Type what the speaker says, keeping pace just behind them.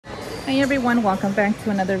Hey everyone, welcome back to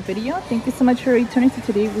another video. Thank you so much for returning. So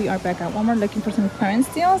today we are back at Walmart looking for some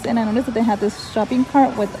clearance deals, and I noticed that they had this shopping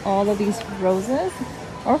cart with all of these roses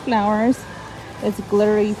or flowers. It's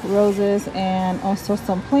glittery roses and also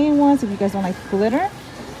some plain ones if you guys don't like glitter.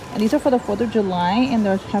 And these are for the 4th of July and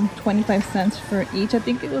they'll have 25 cents for each. I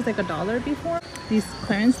think it was like $1 before, these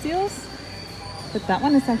clearance deals. But that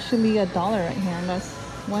one is actually $1 right here, and that's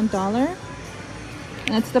 $1.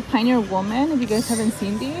 And it's the Pioneer Woman. If you guys haven't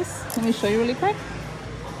seen these, let me show you really quick.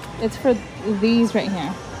 It's for these right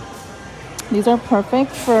here. These are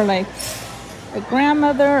perfect for like a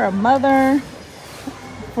grandmother or mother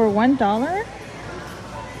for $1.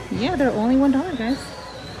 Yeah, they're only $1, guys.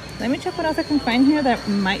 Let me check what else I can find here that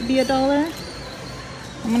might be $1.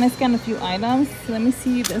 I'm gonna scan a few items. Let me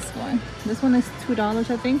see this one. This one is $2,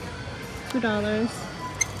 I think. $2.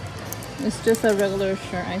 It's just a regular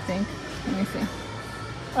shirt, I think. Let me see.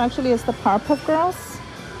 Actually, it's the Powerpuff Girls.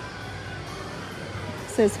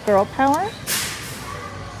 It says Girl Power.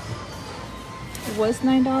 It was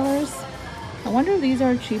 $9. I wonder if these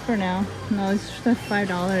are cheaper now. No, it's just $5.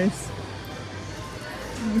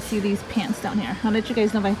 Let me see these pants down here. I'll let you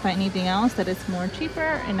guys know if I find anything else that is more cheaper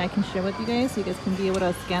and I can share with you guys so you guys can be able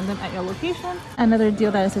to scan them at your location. Another deal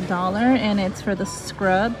that is $1, and it's for the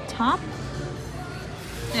scrub top.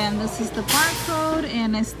 And this is the barcode,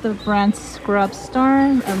 and it's the brand Scrub Star,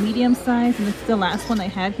 a medium size, and it's the last one I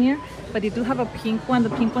had here. But they do have a pink one. The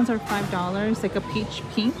pink ones are $5, like a peach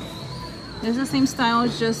pink. It's the same style,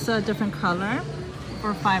 it's just a different color.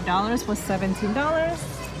 For $5 was $17.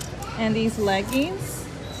 And these leggings,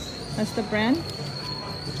 that's the brand,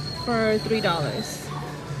 for $3.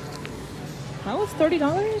 That was $30,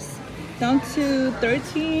 down to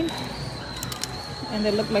 $13. And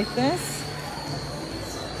they look like this.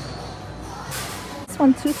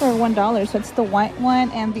 One too for $1, so it's the white one,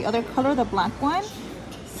 and the other color, the black one,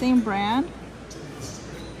 same brand.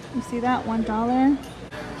 You see that? $1.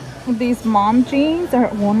 These mom jeans are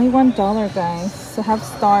only $1, guys. So have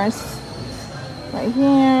stars right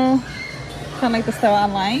here, kind of like the style I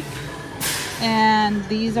like. And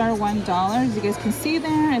these are $1, as you guys can see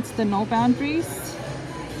there. It's the No Boundaries.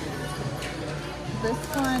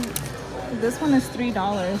 This one is $3.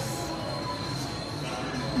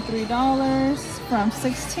 $3 from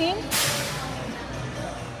 16.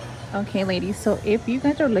 Okay, ladies, so if you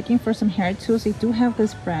guys are looking for some hair tools, they do have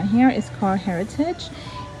this brand here. It's called Heritage,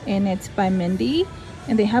 and it's by Mindy,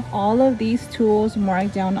 and they have all of these tools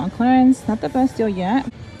marked down on clearance. Not the best deal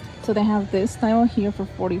yet. So they have this style here for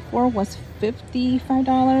 $44, was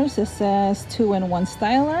 $55. It says 2-in-1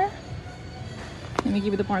 styler. Let me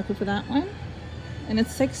give you the barcode for that one, and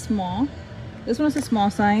it's 6 small. This one is a small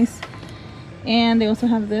size. And they also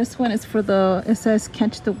have this one. It's for the, it says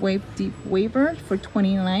Catch the Wave Deep Waver for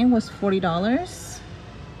 $29, was $40.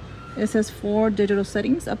 It says 4 digital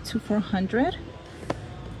settings up to 400.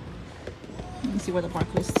 Let me see where the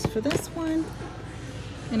barcode is for this one.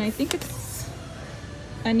 And I think it's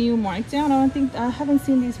a new markdown. I haven't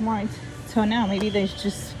seen these marked till now. Maybe they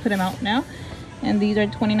just put them out now. And these are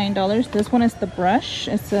 $29. This one is the brush.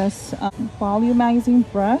 It says Volume Magazine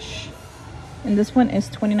brush. And this one is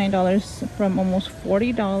 $29 from almost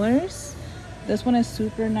 $40. This one is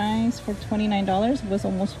super nice for $29. It was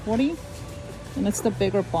almost $40. And it's the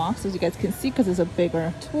bigger box, as you guys can see, because it's a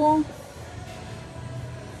bigger tool.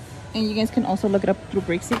 And you guys can also look it up through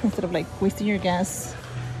Breaksync instead of like wasting your gas.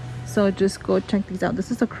 So just go check these out.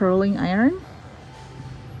 This is a curling iron.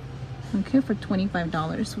 Okay, for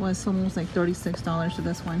 $25. Was almost like $36 to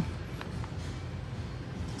this one.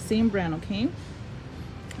 Same brand, okay?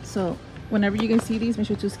 So whenever you guys see these, make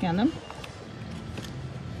sure to scan them.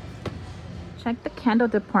 Check the candle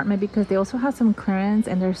department because they also have some clearance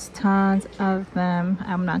and there's tons of them.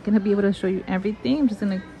 I'm not going to be able to show you everything. I'm just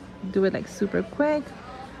going to do it like super quick.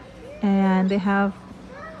 And they have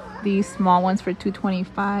these small ones for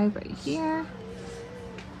 $2.25 right here.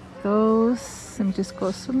 Those, let me just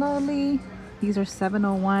go slowly. These are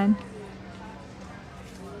 $7.01,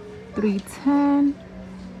 $3.10,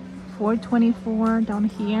 $4.24 down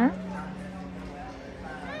here.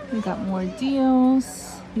 We got more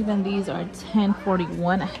deals. Even these are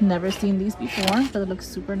 $10.41. I've never seen these before, but it looks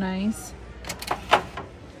super nice.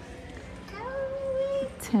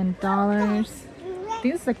 $10. I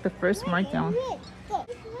think it's like the first markdown.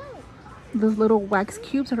 Those little wax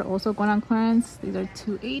cubes are also going on clearance. These are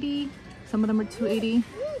 $2.80. Some of them are $2.80.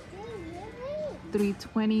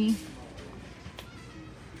 $3.20.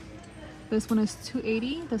 This one is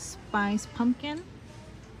 $2.80. The Spice Pumpkin.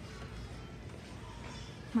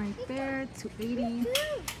 Right there, $2.80.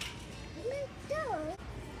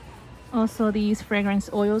 Also, these fragrance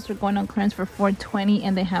oils are going on clearance for $4.20,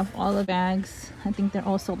 and they have all the bags. I think they're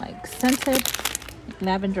also like scented, like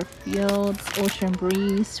Lavender Fields, Ocean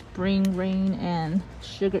Breeze, Spring Rain, and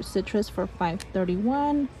Sugared Citrus for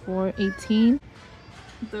 $5.31, $4.18.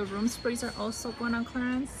 The room sprays are also going on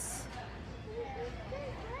clearance.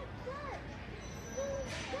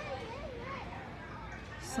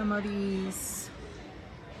 Some of these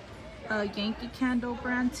Yankee Candle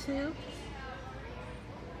brand too.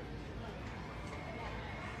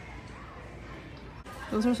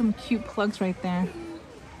 Those are some cute plugs right there.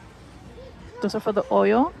 Those are for the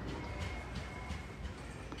oil.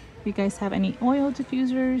 If you guys have any oil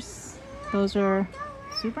diffusers, those are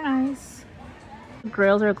super nice.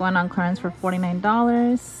 Grills are going on clearance for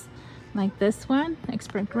 $49. Like this one,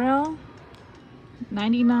 Expert Grill,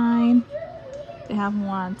 $99. They have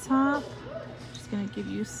more on top. Just gonna give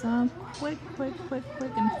you some quick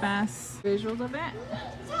and fast visuals of it.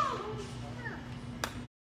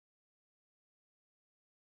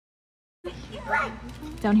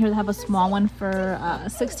 Down here they have a small one for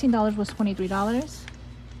 $16, was $23.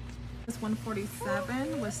 This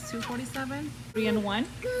 147 was $247, 3-in-1.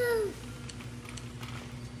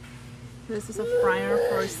 This is a fryer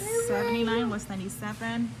for $79, was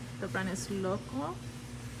 $97. The brand is Local.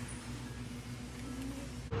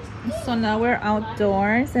 So now we're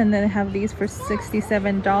outdoors, and then they have these for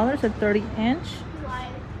 $67, a 30-inch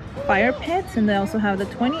fire pits, and they also have the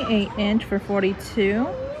 28-inch for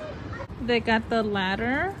 $42. They got the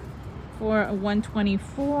ladder for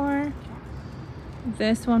 $124.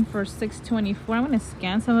 This one for $624. I'm gonna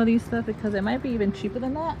scan some of these stuff because it might be even cheaper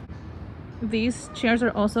than that. These chairs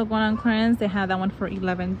are also going on clearance. They have that one for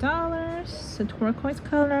 $11. The turquoise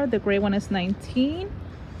color. The gray one is $19,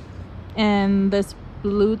 and this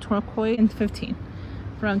blue turquoise is $15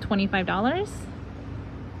 from $25.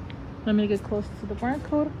 Let me get close to the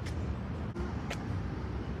barcode.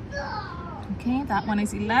 Okay, that one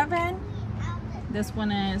is $11. This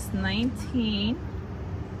one is $19,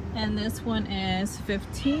 and this one is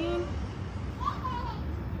 $15.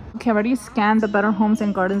 Okay, I already scanned the Better Homes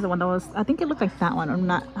and Gardens, the one that was, I think it looked like that one, or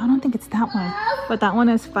not. I don't think it's that one, but that one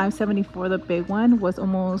is $574. The big one was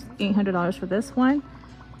almost $800 for this one.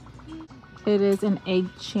 It is an egg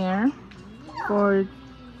chair for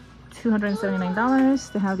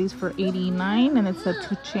 $279. They have these for $89, and it's 2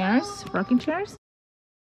 chairs, rocking chairs.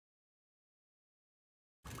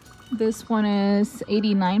 This one is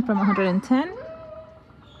 $89 from $110.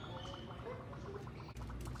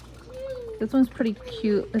 This one's pretty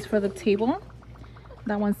cute. It's for the table.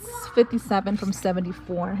 That one's $57 from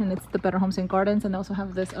 $74, and it's the Better Homes and Gardens. And they also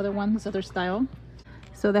have this other one, this other style.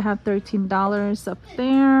 So they have $13 up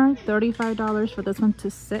there, $35 for this one to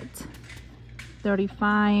sit,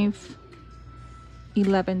 $35,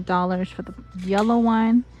 $11 for the yellow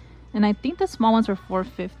one, and I think the small ones were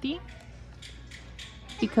 $4.50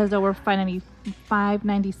 because they were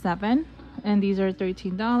 $5.97, and these are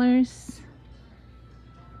 $13.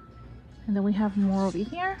 And then we have more over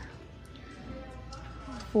here,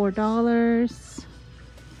 $4,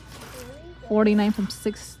 $49 from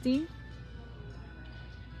 $60.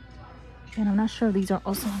 And I'm not sure if these are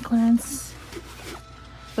also on clearance,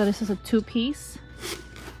 but this is a 2-piece.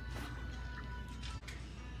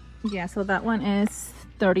 Yeah, so that one is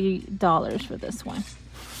 $30 for this one.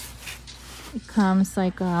 It comes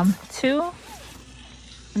like 2,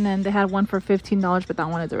 and then they had one for $15, but that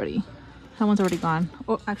one's already gone.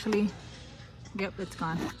 Oh, actually, yep, it's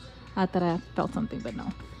gone. I thought I felt something, but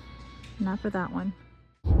no, not for that one.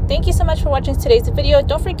 Thank you so much for watching today's video.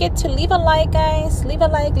 Don't forget to leave a like, guys. Leave a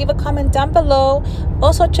like, leave a comment down below.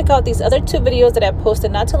 Also, check out these other 2 videos that I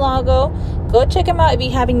posted not too long ago. Go check them out if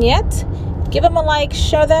you haven't yet. Give them a like,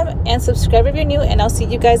 share them, and subscribe if you're new, and I'll see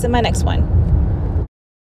you guys in my next one.